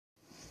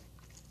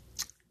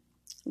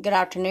Good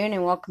afternoon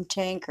and welcome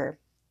to Anchor.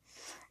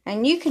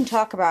 And you can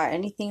talk about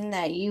anything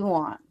that you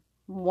want.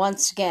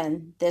 Once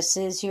again, this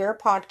is your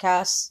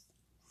podcast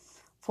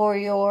for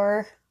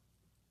your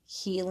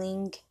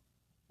healing,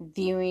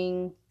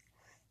 viewing,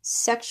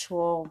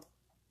 sexual,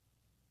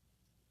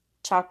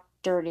 talk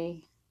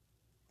dirty,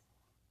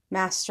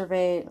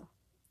 masturbate,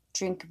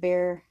 drink a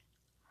beer,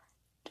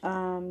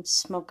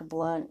 smoke a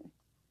blunt.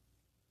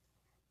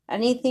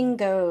 Anything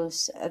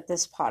goes at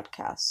this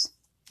podcast,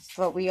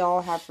 but we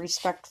all have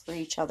respect for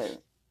each other.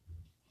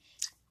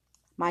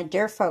 My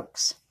dear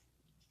folks,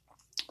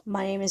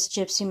 my name is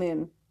Gypsy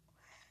Moon.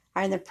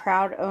 I'm the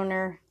proud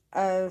owner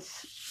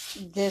of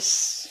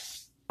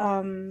this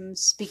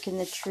Speaking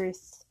the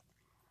Truth,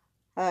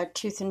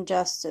 Truth and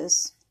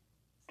Justice.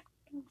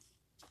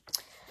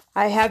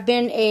 I have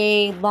been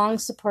a long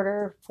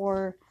supporter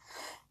for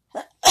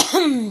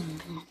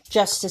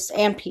justice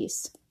and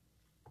peace.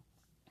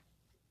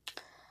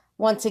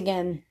 Once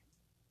again,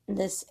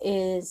 this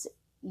is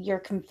your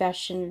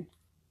confession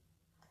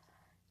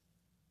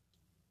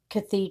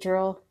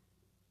cathedral,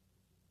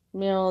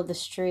 middle of the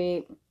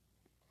street,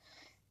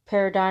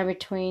 paradigm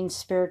between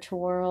spiritual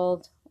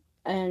world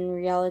and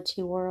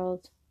reality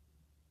world.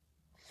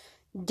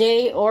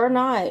 Day or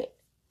night,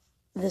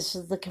 this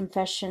is the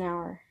confession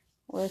hour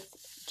with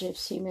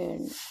Gypsy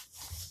Moon.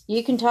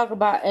 You can talk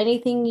about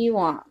anything you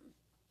want.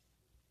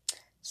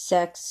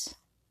 Sex,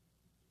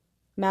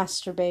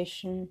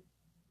 masturbation,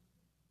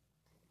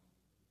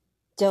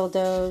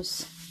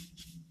 dildos,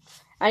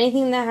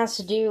 anything that has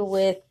to do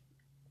with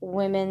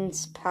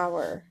women's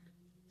power.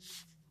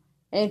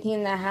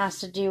 Anything that has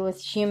to do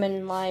with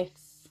human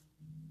life,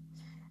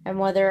 and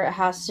whether it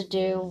has to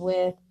do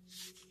with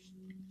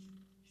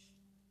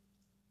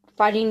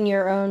fighting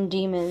your own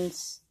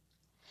demons.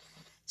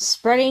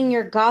 Spreading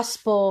your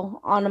gospel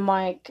on a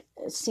mic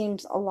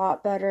seems a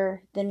lot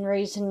better than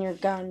raising your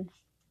gun.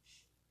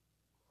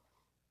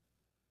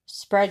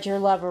 Spread your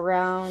love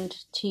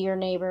around to your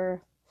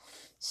neighbor.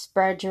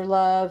 Spread your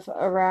love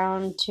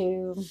around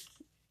to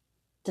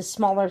the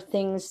smaller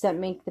things that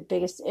make the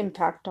biggest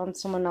impact on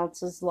someone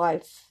else's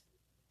life.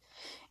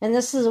 And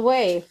this is a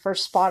way for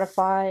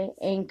Spotify,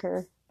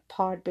 Anchor,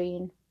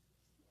 Podbean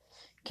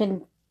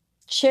can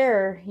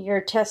share your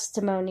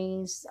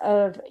testimonies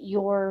of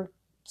your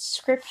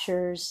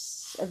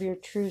scriptures of your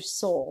true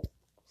soul.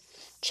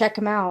 Check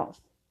them out.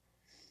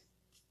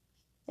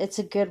 It's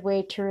a good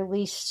way to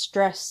release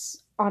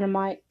stress on a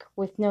mic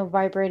with no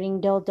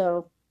vibrating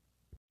dildo.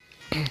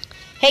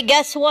 Hey,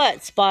 guess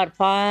what?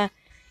 Spotify,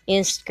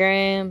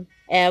 Instagram,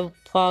 Apple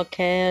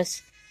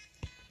Podcasts,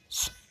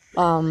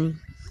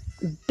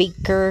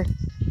 Beaker,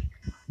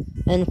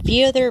 and a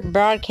few other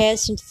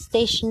broadcasting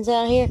stations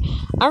out here.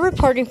 I'm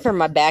reporting from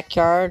my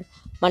backyard.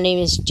 My name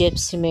is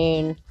Gypsy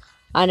Moon.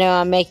 I know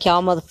I make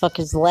y'all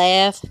motherfuckers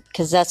laugh,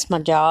 because that's my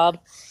job.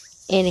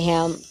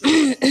 Anyhow,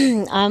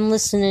 I'm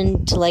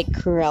listening to like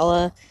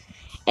Cruella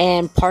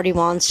and Party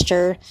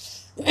Monster.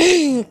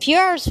 A few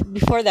hours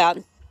before that,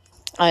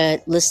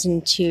 I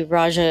listened to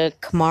Raja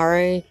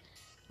Kumari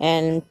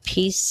and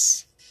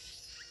Peace.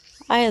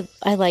 I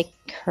like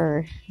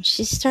her.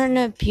 She's starting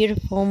a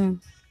beautiful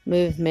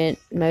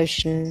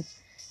motion.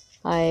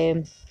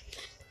 I've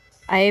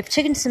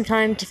taken some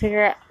time to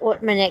figure out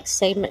what my next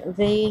segment would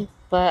be,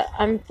 but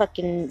I'm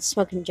fucking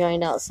smoking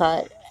joint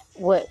outside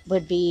what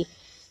would be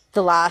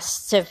the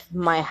last of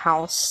my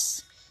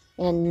house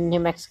in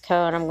New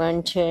Mexico, and I'm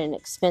going to an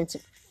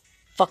expensive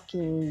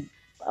fucking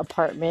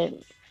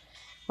apartment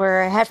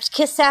where I have to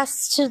kiss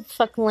ass to the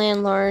fucking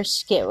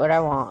landlords to get what I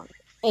want.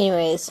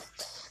 Anyways,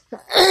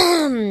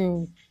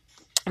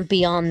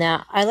 beyond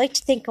that, I like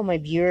to thank all my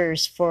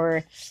viewers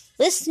for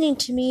listening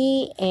to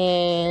me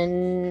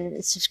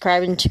and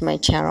subscribing to my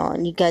channel,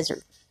 and you guys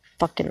are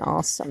fucking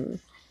awesome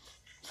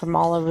from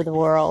all over the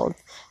world.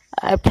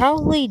 I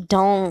probably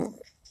don't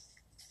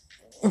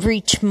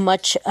reach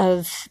much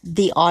of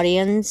the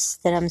audience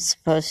that I'm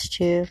supposed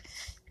to,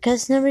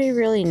 because nobody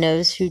really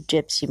knows who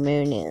Gypsy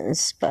Moon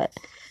is, but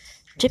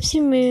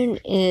Gypsy Moon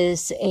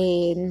is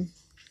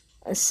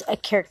a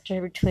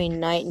character between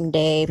night and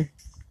day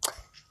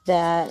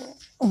that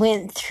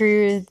went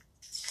through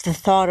the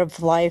thought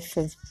of life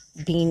of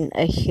being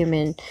a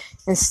human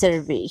instead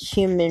of a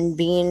human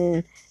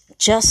being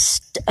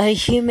just a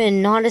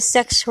human, not a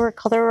sex or a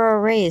color or a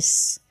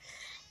race.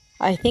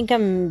 I think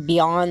I'm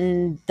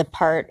beyond the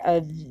part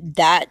of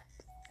that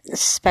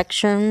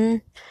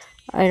spectrum.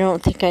 I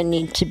don't think I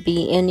need to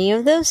be any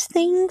of those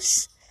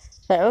things.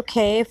 But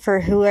okay, for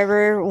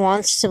whoever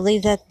wants to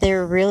believe that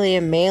they're really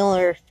a male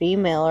or a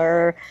female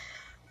or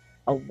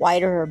a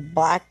white or a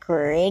black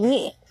or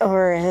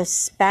a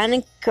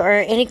Hispanic or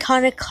any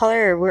kind of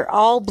color, we're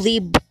all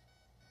bleed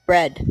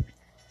red.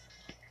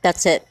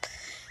 That's it.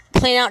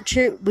 Plain out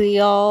truth, we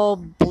all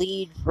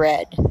bleed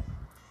red.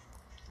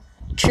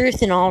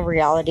 Truth in all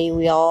reality,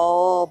 we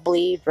all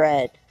bleed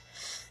red.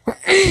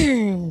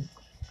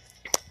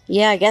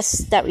 Yeah, I guess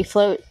that we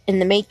float in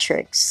the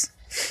Matrix.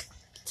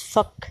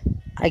 Fuck.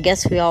 I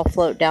guess we all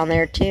float down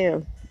there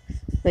too.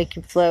 We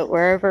can float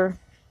wherever.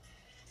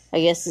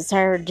 I guess it's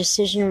our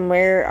decision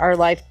where our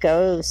life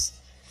goes.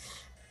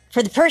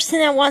 For the person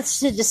that wants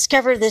to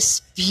discover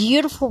this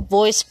beautiful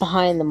voice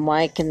behind the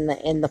mic and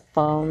the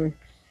phone,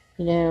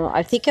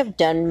 I think I've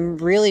done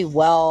really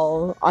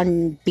well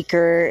on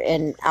Beaker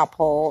and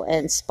Apple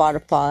and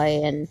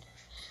Spotify, and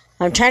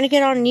I'm trying to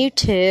get on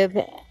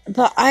YouTube,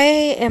 but I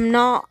am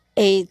not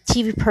a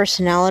TV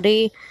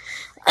personality.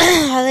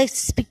 I like to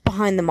speak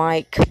behind the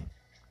mic.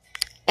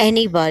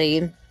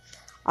 Anybody.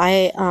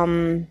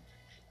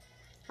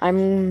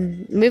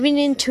 I'm moving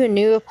into a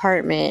new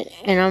apartment,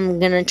 and I'm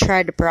gonna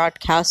try to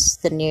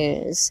broadcast the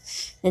news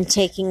and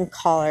taking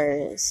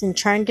callers and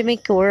trying to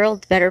make the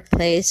world a better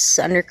place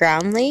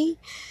undergroundly,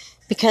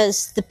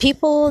 because the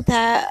people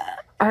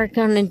that are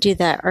gonna do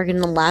that are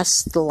gonna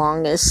last the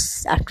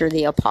longest after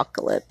the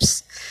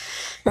apocalypse.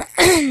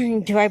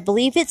 Do I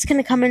believe it's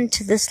gonna come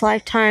into this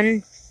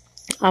lifetime?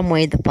 I'm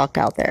way the fuck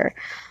out there.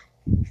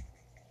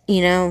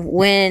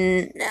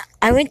 When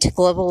I went to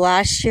Global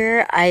last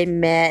year, I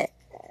met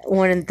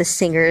one of the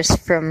singers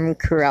from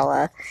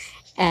Cruella,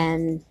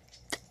 and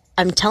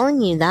I'm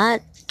telling you,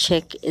 that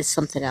chick is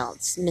something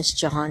else, Miss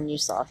Jahan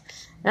Yusof.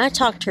 And I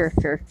talked to her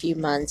for a few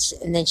months,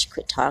 and then she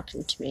quit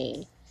talking to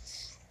me.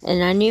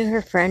 And I knew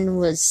her friend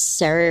was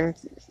Sarah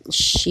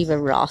Shiva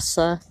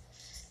Rasa,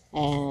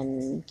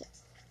 and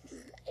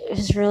it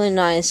was really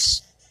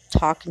nice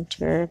talking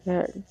to her,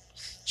 but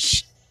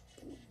she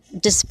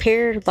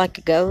disappeared like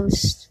a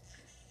ghost.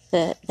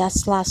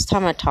 That's the last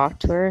time I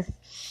talked to her.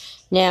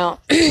 Now,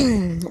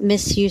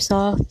 Miss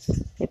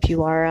Yusof, if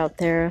you are out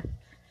there,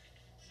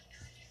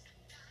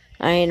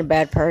 I ain't a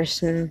bad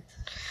person.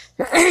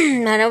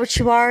 I know what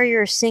you are.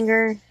 You're a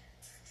singer.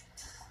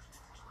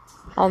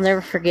 I'll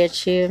never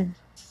forget you.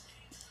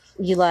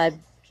 You lie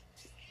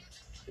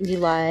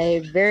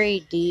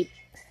very deep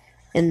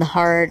in the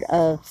heart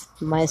of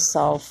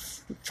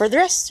myself for the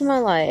rest of my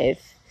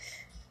life.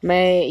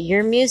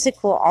 Your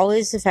music will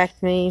always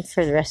affect me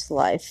for the rest of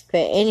life.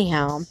 But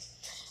anyhow,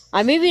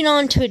 I'm moving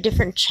on to a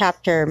different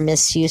chapter,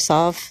 Miss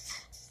Yusof,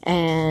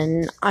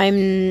 and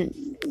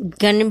I'm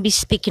gonna be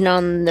speaking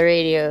on the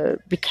radio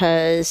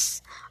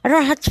because I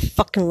don't have to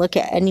fucking look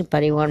at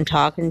anybody when I'm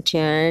talking to,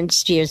 and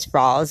just be as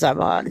raw as I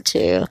want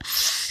to.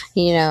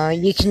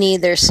 You can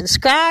either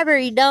subscribe or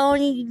you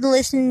don't. You can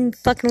listen,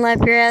 fucking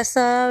laugh your ass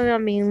off. I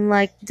mean,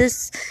 like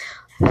this.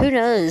 Who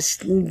knows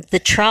the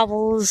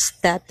travels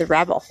that the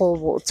rabbit hole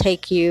will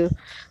take you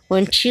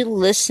once you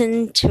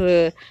listen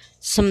to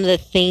some of the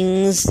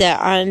things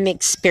that I'm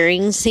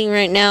experiencing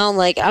right now.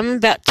 Like, I'm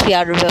about to be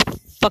out of a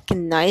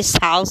fucking nice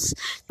house,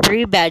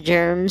 3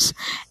 bedrooms,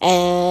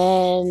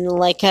 and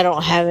like I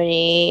don't have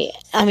any.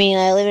 I mean,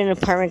 I live in an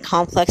apartment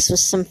complex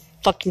with some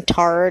fucking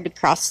tard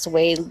across the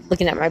way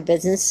looking at my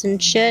business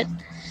and shit.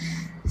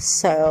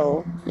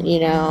 So,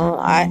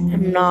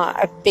 I'm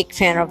not a big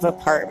fan of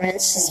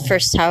apartments. It's the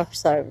first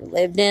house I've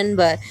lived in,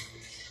 but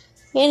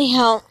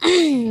anyhow,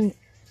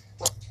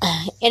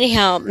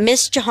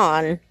 Miss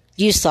Jahan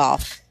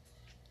Yusof,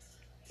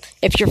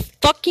 if you're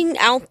fucking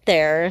out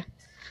there,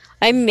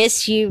 I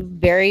miss you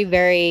very,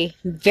 very,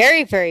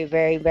 very, very,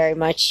 very, very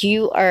much.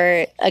 You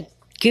are a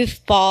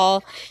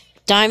goofball,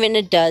 dime in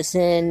a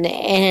dozen,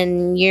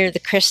 and you're the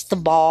crystal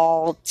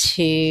ball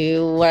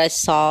to what I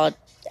saw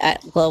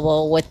at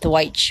Global with the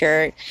white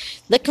shirt,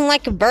 looking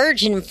like a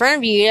virgin in front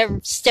of you. You ever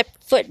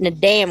stepped foot in a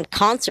damn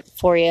concert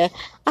for you.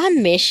 I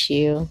miss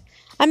you.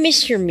 I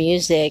miss your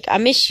music. I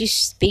miss you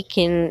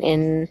speaking,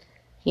 and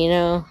I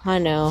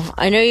know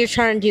you're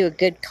trying to do a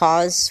good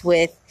cause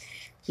with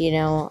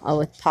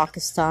with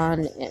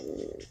Pakistan,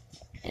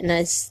 and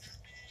I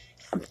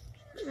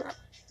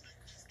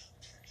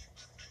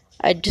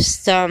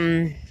just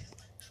I'm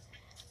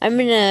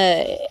in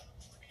a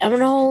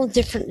whole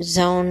different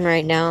zone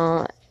right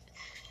now.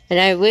 And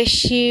I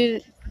wish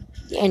you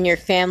and your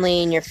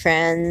family and your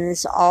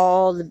friends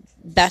all the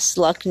best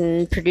luck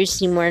in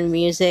producing more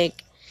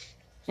music.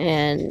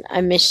 And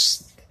I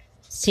miss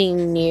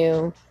seeing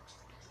you,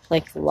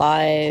 like,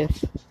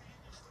 live.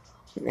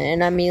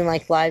 And I mean,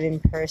 like, live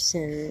in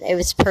person. It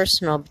was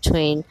personal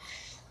between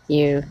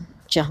you,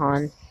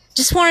 Jahan.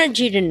 Just wanted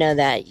you to know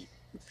that.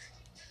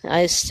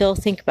 I still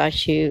think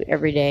about you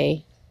every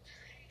day.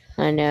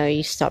 I know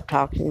you stopped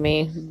talking to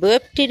me.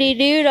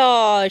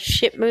 Boop-de-dee-doo-dah.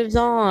 Shit moves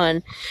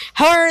on.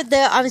 However,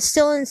 I'm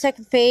still in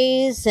second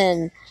phase,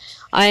 and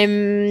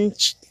I'm,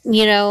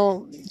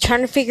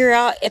 trying to figure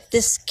out if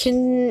this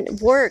can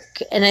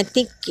work. And I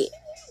think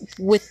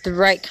with the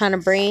right kind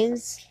of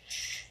brains,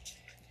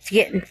 to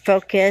get in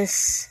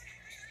focus,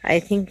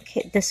 I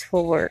think this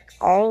will work.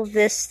 All of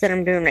this that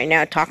I'm doing right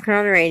now, talking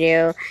on the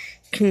radio,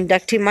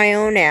 conducting my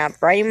own app,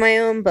 writing my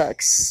own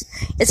books.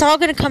 It's all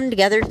going to come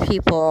together,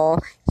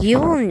 people. You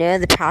will know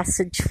the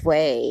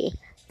passageway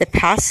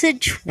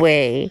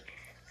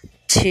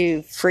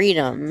to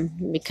freedom,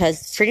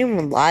 because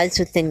freedom lies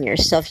within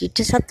yourself. You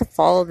just have to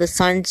follow the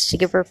signs to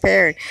get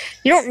prepared.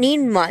 You don't need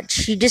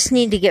much. You just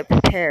need to get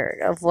prepared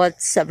of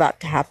what's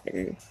about to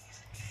happen.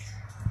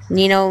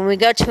 When we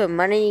go to a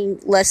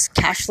moneyless,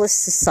 cashless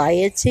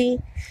society,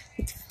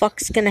 what the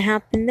fuck's going to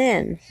happen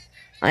then?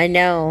 I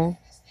know.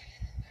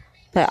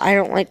 but I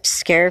don't like to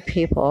scare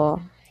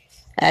people.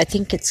 I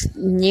think it's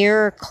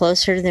nearer,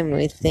 closer than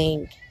we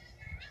think.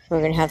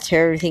 We're gonna have to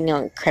have everything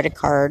on credit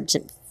cards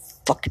and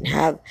fucking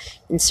have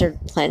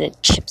insert planet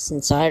chips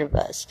inside of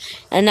us.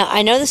 And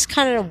I know this is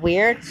kind of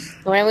weird.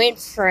 When I went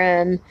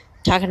from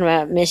talking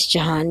about Miss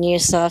Jahan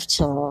Yusuf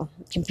to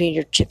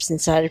computer chips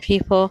inside of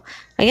people,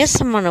 I guess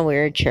I'm on a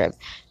weird trip.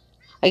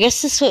 I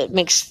guess this is what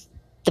makes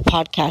the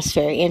podcast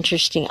very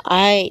interesting.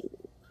 I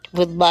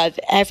would love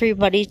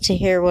everybody to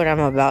hear what I'm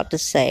about to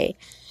say.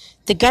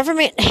 The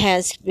government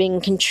has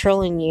been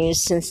controlling you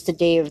since the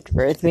day of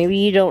birth. Maybe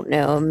you don't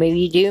know.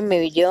 Maybe you do.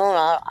 Maybe you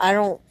don't. I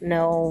don't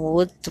know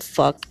what the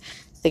fuck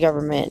the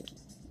government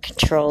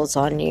controls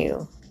on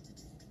you.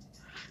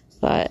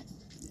 But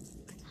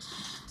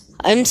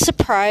I'm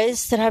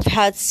surprised that I've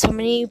had so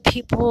many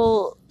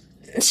people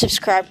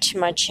subscribe to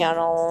my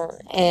channel,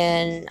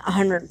 and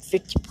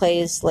 150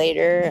 plays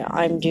later,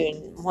 I'm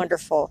doing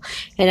wonderful,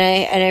 and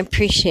I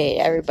appreciate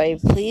everybody.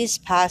 Please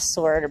pass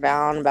the word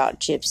about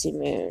Gypsy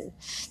Moon,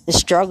 the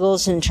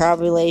struggles and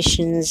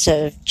tribulations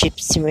of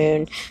Gypsy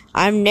Moon.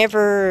 I've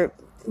never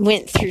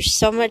went through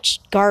so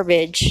much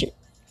garbage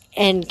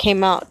and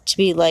came out to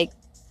be like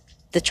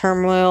the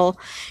turmoil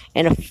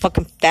and a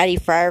fucking fatty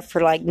fryer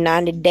for like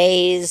 90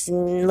 days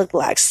and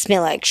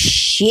smell like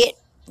shit.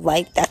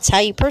 Like, that's how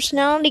your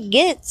personality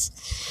gets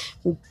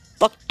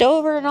fucked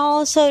over and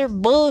all this other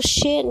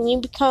bullshit, and you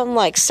become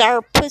like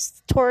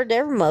sourpuss toward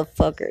every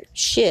motherfucker.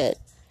 Shit.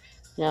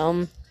 You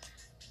know?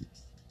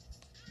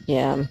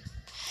 Yeah.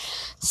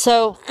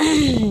 So,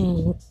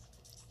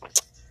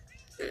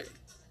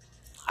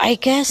 I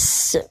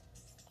guess,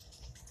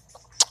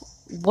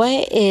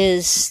 what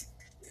is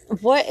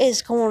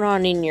going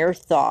on in your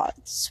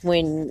thoughts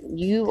when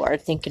you are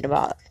thinking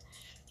about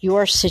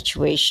your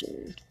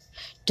situation?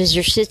 Does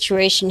your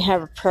situation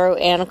have a pro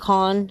and a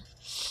con?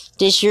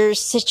 Does your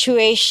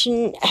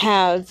situation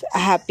have a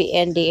happy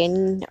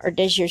ending, or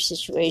does your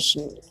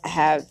situation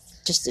have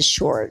just a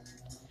short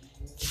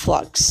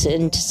flux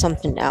into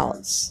something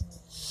else?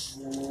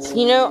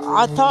 You know,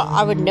 I thought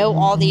I would know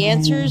all the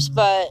answers,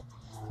 but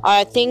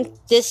I think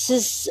this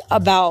is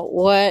about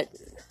what,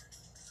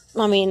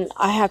 I mean,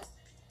 I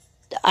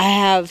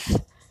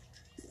have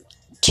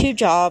 2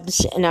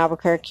 jobs in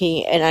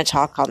Albuquerque, and I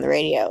talk on the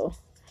radio.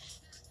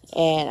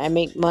 And I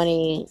make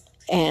money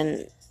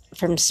and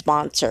from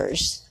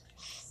sponsors.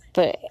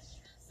 But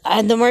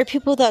the more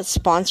people that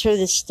sponsor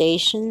the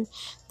station,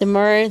 the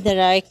more that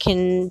I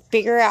can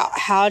figure out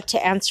how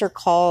to answer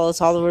calls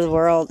all over the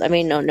world. I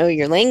may not know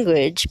your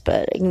language,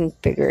 but I can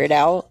figure it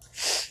out.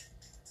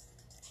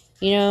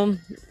 You know,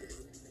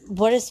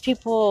 what is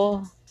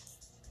people...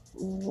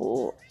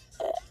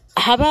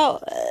 How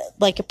about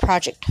like a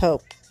Project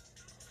Hope?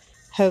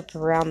 Hope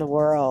around the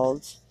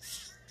world.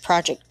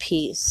 Project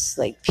Peace,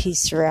 like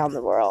peace around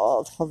the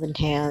world, holding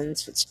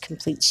hands with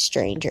complete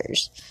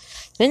strangers.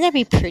 Wouldn't that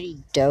be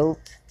pretty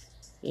dope?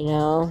 You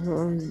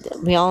know,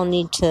 we all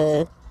need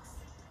to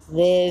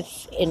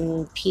live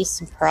in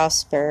peace and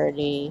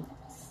prosperity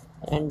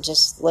and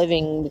just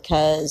living,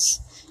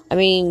 because, I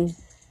mean,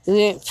 we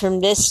went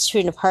from this to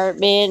an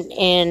apartment,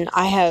 and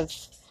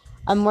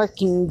I'm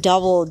working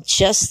double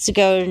just to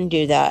go and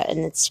do that, and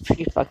it's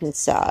pretty fucking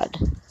sad.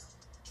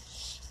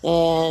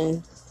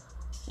 And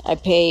I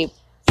pay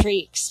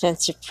pretty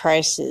expensive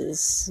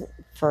prices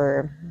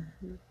for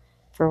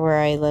where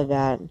I live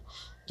at.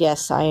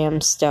 Yes, I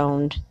am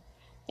stoned,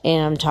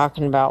 and I'm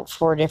talking about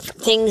 4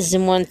 different things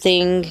in one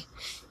thing,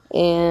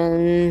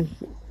 and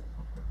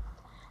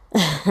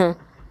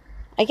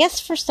I guess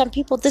for some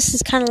people this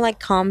is kind of like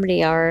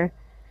comedy hour.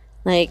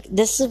 Like,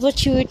 this is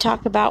what you would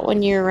talk about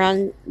when you're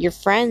around your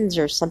friends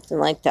or something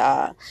like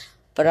that.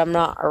 But I'm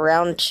not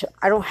around.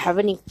 I don't have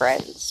any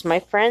friends. My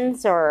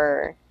friends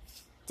are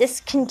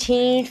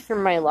discontinued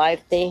from my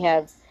life. They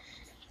have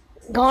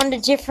gone to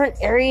different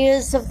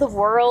areas of the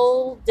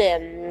world,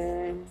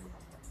 and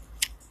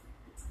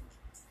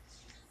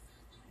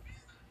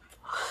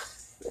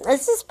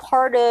this is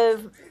part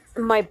of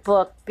my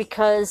book,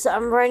 because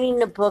I'm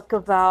writing a book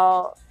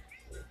about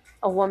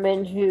a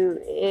woman who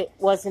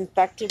was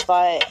infected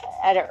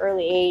at an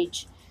early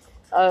age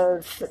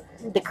of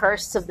the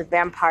curse of the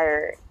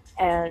vampire,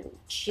 and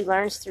she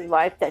learns through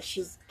life that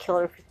she's a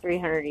killer for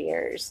 300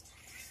 years.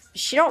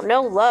 She don't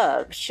know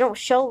love. She don't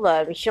show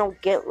love, and she don't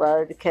get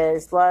love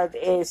because love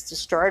is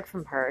destroyed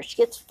from her. She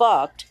gets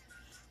fucked.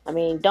 I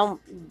mean,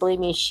 don't believe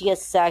me. She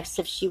gets sex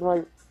if she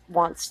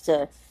wants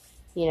to,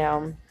 you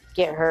know,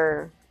 get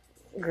her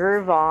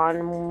groove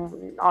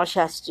on. All she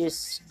has to do is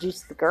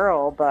seduce the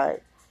girl,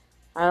 but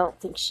I don't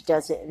think she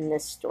does it in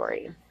this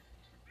story.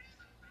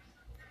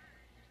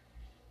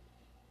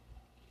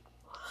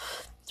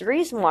 The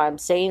reason why I'm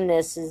saying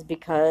this is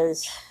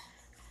because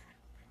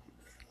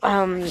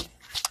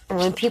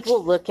when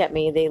people look at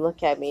me, they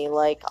look at me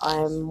like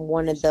I'm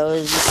one of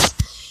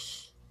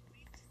those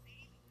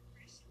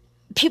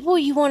people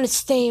you want to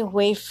stay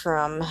away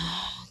from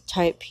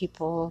type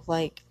people.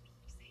 Like,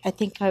 I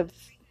think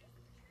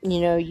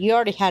you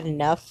already had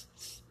enough.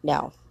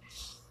 No.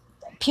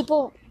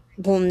 People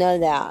will know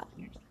that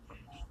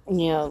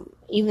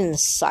even the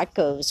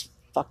psychos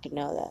fucking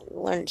know that.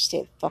 Learn to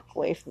stay the fuck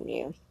away from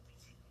you.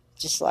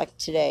 Just like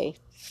today.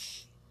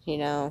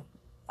 I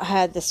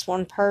had this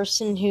one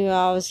person who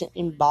I was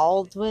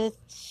involved with.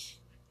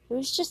 It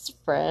was just a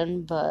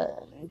friend,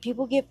 but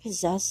people get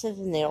possessive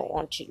and they don't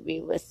want you to be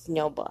with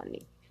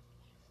nobody.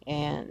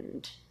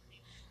 And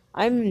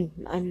I've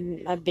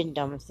been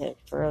done with it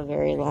for a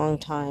very long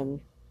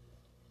time.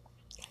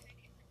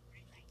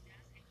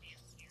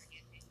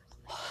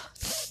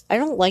 I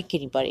don't like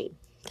anybody.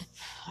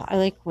 I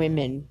like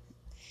women,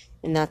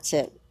 and that's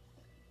it.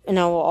 And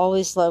I will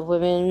always love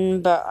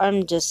women, but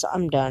I'm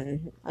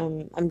done.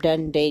 I'm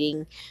done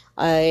dating.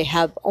 I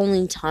have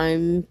only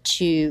time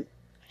to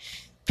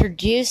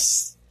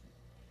produce,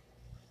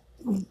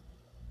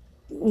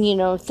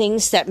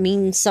 things that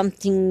mean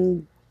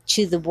something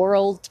to the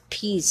world.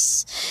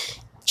 Peace.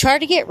 Try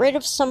to get rid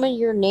of some of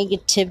your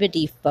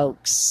negativity,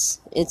 folks.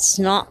 It's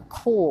not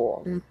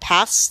cool.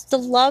 Pass the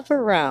love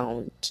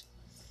around.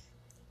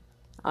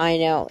 I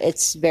know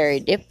it's very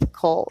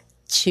difficult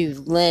to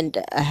lend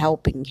a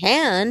helping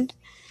hand,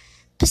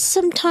 but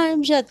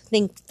sometimes I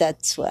think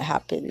that's what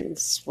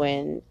happens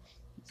when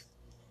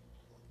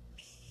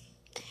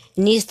it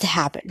needs to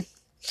happen.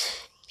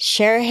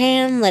 Share a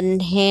hand,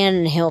 lend a hand,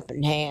 and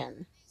helping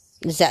hand.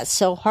 Is that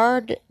so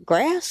hard to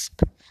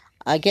grasp?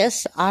 I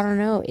guess, I don't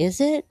know,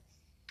 is it?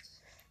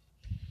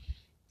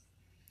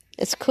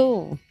 It's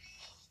cool.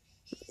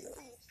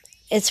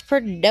 It's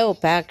pretty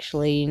dope,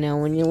 actually,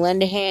 when you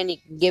lend a hand, you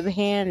can give a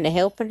hand and a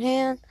helping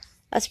hand.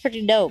 That's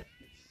pretty dope.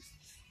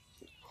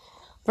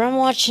 But I'm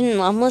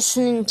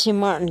listening to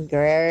Martin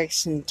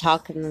Garrix and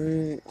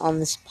talking on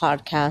this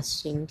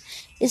podcasting.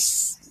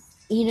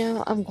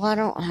 I'm glad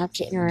I don't have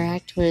to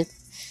interact with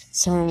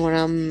someone when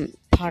I'm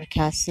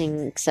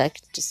podcasting, because I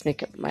can just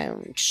make up my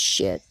own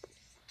shit.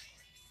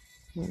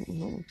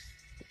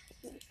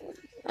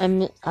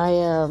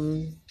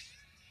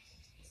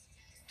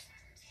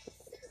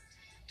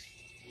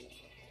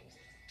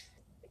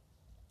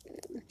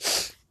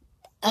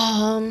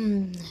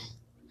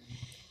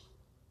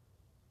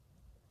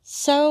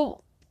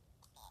 So,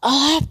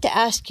 I'll have to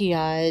ask you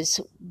guys,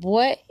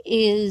 what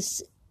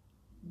is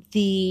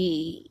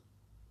the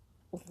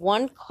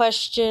one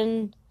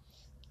question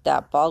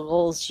that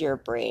boggles your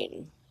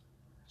brain?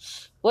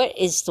 What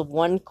is the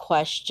one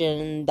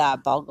question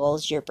that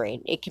boggles your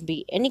brain? It can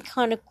be any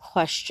kind of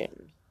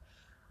question.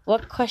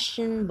 What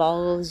question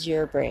boggles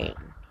your brain?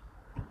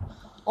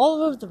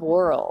 All over the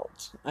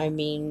world. I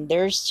mean,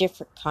 there's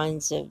different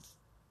kinds of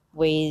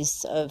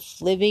ways of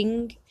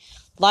living,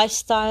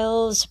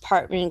 lifestyles,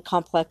 apartment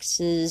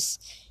complexes,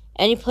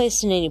 any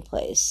place and any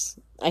place.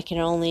 I can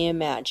only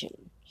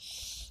imagine.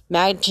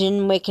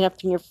 Imagine waking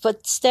up in your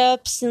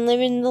footsteps and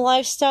living the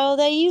lifestyle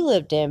that you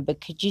lived in, but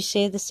could you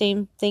say the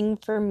same thing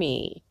for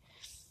me?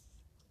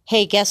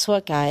 Hey, guess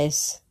what,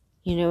 guys?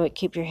 You know what?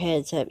 Keep your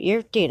heads up.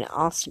 You're doing an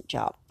awesome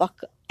job.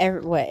 Fuck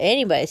what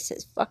anybody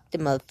says. Fuck the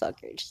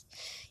motherfuckers.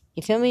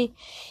 You feel me?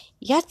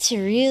 You got to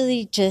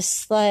really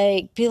just,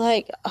 be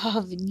like,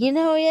 oh, you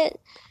know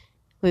it?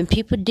 When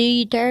people do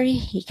you dirty,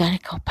 you gotta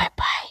go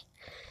bye-bye.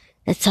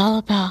 It's all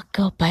about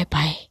go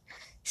bye-bye.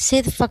 Say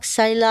the fuck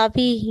say la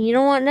vie. You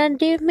don't want nothing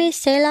to do with me?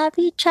 Say la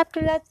vie.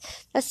 Chapter,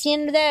 that's the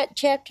end of that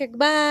chapter.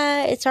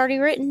 Goodbye. It's already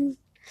written.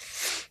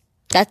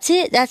 That's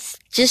it. That's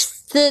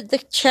just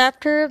the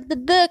chapter of the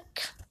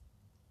book.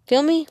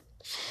 Feel me?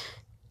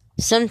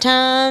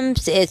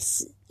 Sometimes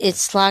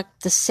it's like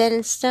the set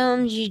in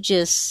stones. You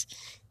just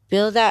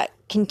build that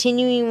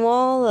continuing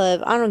wall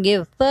of I don't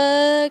give a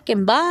fuck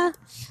and bye.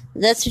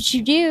 That's what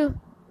you do.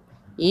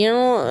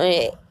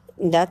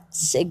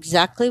 That's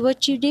exactly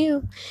what you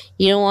do.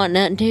 You don't want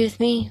nothing to do with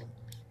me.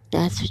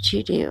 That's what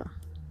you do.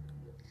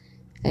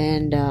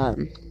 And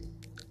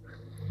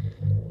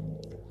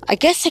I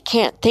guess I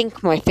can't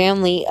thank my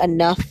family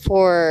enough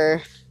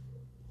for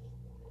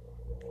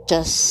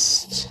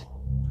just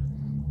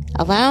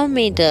allowing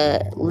me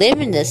to live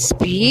in this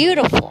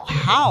beautiful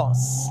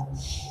house.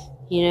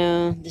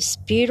 This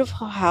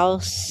beautiful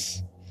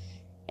house,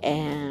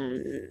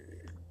 and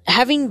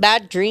having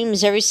bad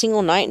dreams every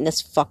single night in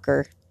this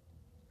fucker,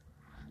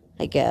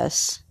 I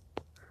guess.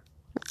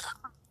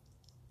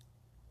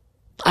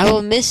 I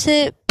will miss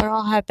it, but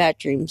I'll have bad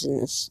dreams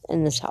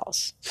in this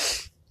house.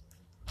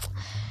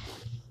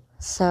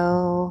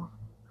 So,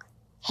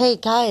 hey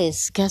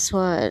guys, guess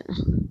what?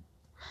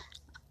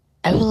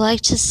 I would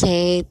like to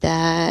say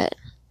that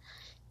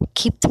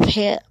keep the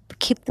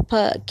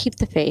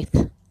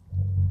faith.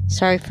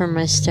 Sorry for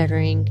my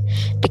stuttering,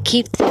 but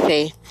keep the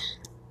faith.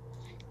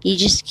 You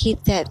just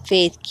keep that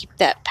faith, keep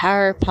that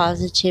power of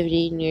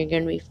positivity, and you're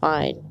gonna be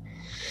fine.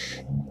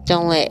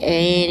 Don't let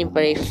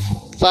anybody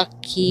fuck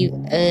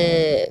you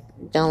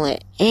up. Don't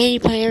let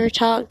anybody ever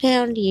talk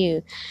down to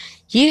you.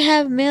 You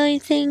have a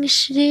million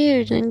things to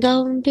do, then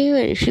go and do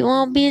it. If you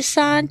want to be a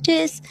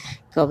scientist,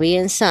 go be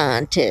a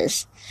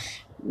scientist.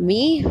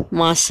 Me,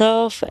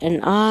 myself,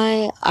 and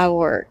I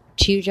work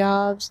 2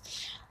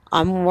 jobs.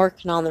 I'm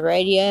working on the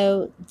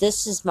radio.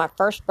 This is my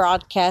first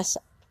broadcast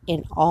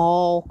in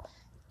all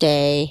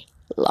day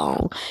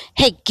long.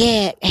 Hey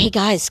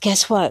guys,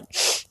 guess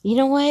what? You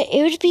know what?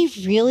 It would be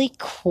really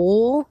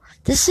cool.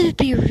 This would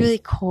be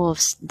really cool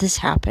if this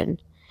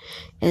happened.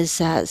 Is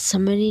that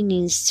somebody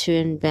needs to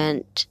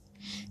invent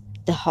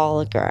the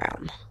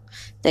hologram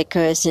that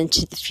goes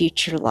into the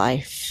future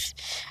life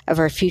of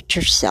our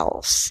future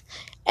selves.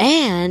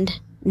 And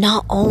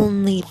not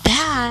only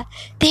that,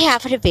 they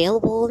have it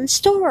available in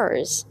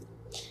stores.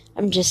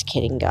 I'm just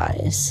kidding,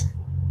 guys.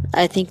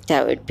 I think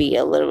that would be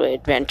a little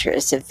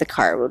adventurous if the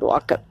car would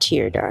walk up to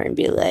your door and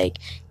be like,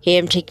 hey,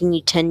 I'm taking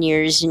you 10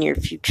 years in your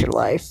future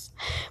life.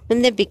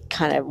 Wouldn't that be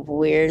kind of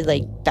weird,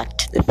 like Back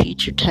to the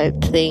Future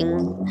type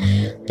thing?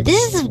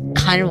 This is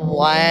kind of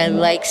why I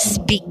like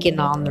speaking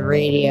on the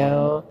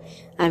radio.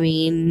 I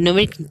mean,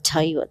 nobody can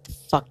tell you what the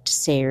fuck to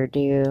say or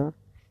do.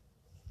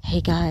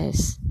 Hey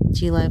guys,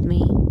 do you love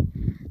me?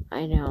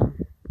 I know.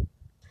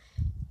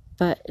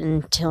 But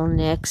until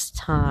next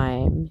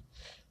time,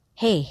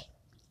 hey,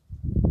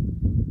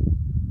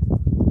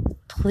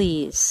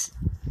 please,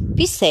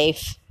 be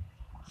safe.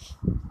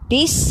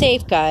 Be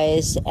safe,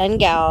 guys and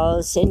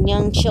gals and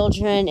young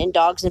children and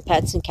dogs and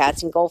pets and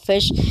cats and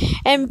goldfish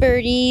and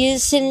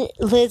birdies and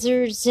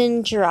lizards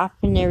and giraffe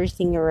and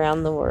everything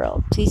around the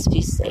world. Please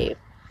be safe.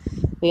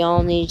 We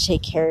all need to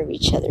take care of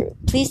each other.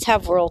 Please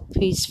have world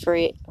peace for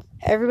it.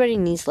 Everybody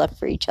needs love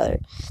for each other.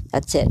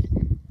 That's it.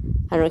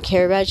 I don't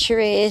care about your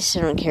race.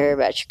 I don't care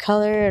about your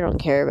color. I don't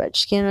care about your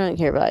skin. I don't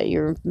care about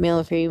your male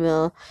or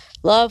female.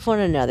 Love one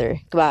another.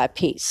 Goodbye.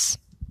 Peace.